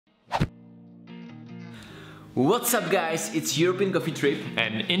What's up guys, it's European Coffee Trip,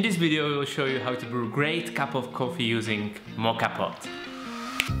 and in this video we will show you how to brew a great cup of coffee using Moka pot.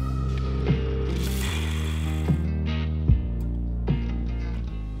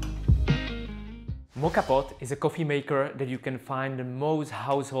 Moka pot is a coffee maker that you can find in most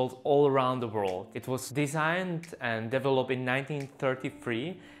households all around the world. It was designed and developed in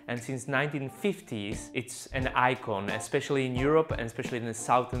 1933, and since 1950s it's an icon, especially in Europe and especially in the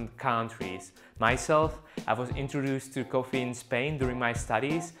southern countries. Myself, I was introduced to coffee in Spain during my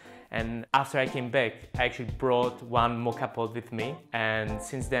studies, and after I came back, I actually brought one Moka pot with me, and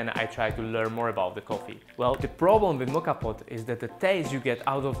since then I tried to learn more about the coffee. Well, the problem with Moka pot is that the taste you get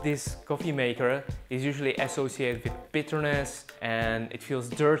out of this coffee maker is usually associated with bitterness and it feels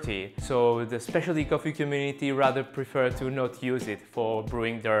dirty. So the specialty coffee community rather prefer to not use it for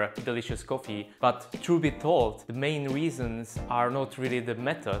brewing their delicious coffee. But truth be told, the main reasons are not really the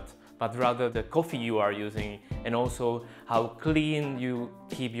method, but rather the coffee you are using and also how clean you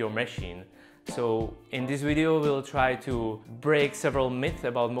keep your machine. So in this video we'll try to break several myths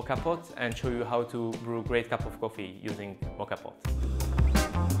about Moka pot and show you how to brew a great cup of coffee using Moka pot.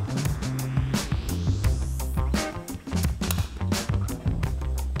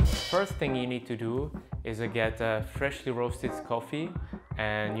 First thing you need to do is to get a freshly roasted coffee,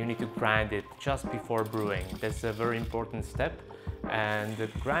 and you need to grind it just before brewing. That's a very important step. And the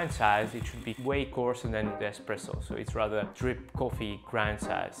grind size, it should be way coarser than the espresso, so it's rather drip coffee grind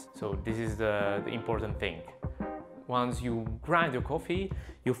size. So this is the important thing. Once you grind your coffee,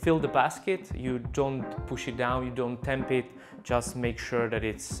 you fill the basket, you don't push it down, you don't temp it, just make sure that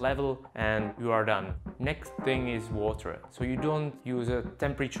it's level and you are done. Next thing is water. So you don't use a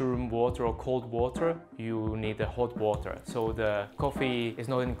temperature room water or cold water, you need a hot water. So the coffee is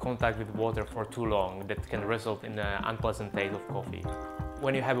not in contact with water for too long. That can result in an unpleasant taste of coffee.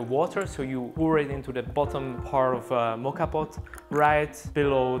 When you have a water, so you pour it into the bottom part of a Moka pot, right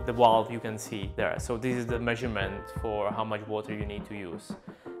below the valve you can see there. So this is the measurement for how much water you need to use.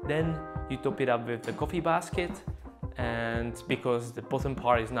 Then you top it up with the coffee basket, and because the bottom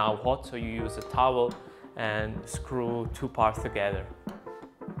part is now hot, so you use a towel and screw two parts together.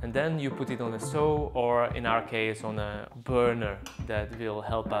 And then you put it on a stove, or in our case on a burner that will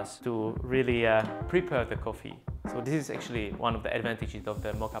help us to really prepare the coffee. So this is actually one of the advantages of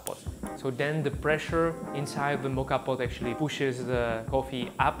the Moka pot. So then the pressure inside the Moka pot actually pushes the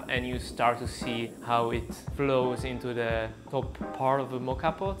coffee up, and you start to see how it flows into the top part of the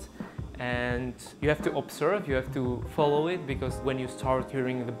Moka pot. And you have to observe, you have to follow it, because when you start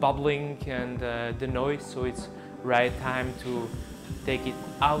hearing the bubbling and the noise, so it's right time to take it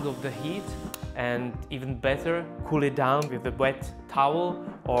out of the heat, and even better, cool it down with a wet towel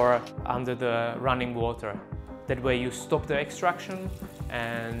or under the running water. That way you stop the extraction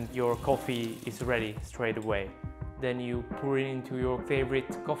and your coffee is ready straight away. Then you pour it into your favorite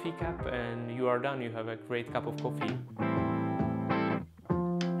coffee cup and you are done. You have a great cup of coffee.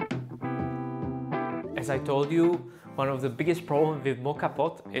 As I told you, one of the biggest problems with Moka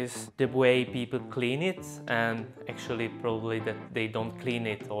pot is the way people clean it, and actually probably that they don't clean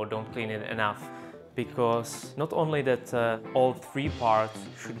it or don't clean it enough. Because not only that all three parts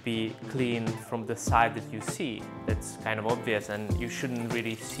should be clean from the side that you see, that's kind of obvious, and you shouldn't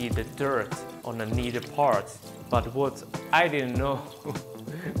really see the dirt on the neither parts. But what I didn't know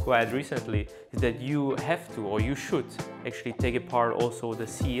quite recently is that you have to, or you should, actually take apart also the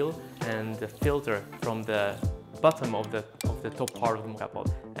seal and the filter from the bottom of the top part of the Moka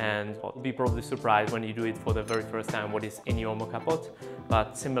pot. And you'll be probably surprised when you do it for the very first time what is in your Moka pot.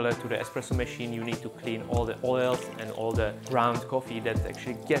 But similar to the espresso machine, you need to clean all the oils and all the ground coffee that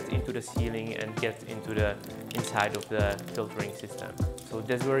actually get into the sealing and get into the inside of the filtering system. So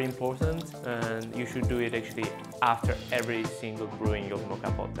that's very important, and you should do it actually after every single brewing of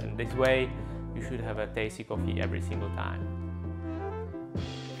Moka pot. And this way you should have a tasty coffee every single time.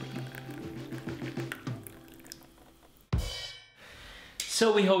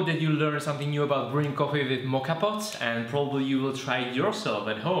 So we hope that you learned something new about brewing coffee with Moka pots, and probably you will try it yourself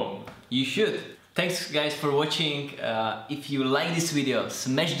at home. You should. Thanks guys for watching. If you like this video,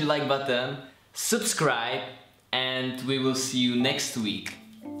 smash the like button, subscribe, and we will see you next week.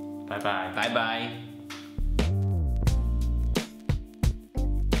 Bye bye. Bye bye.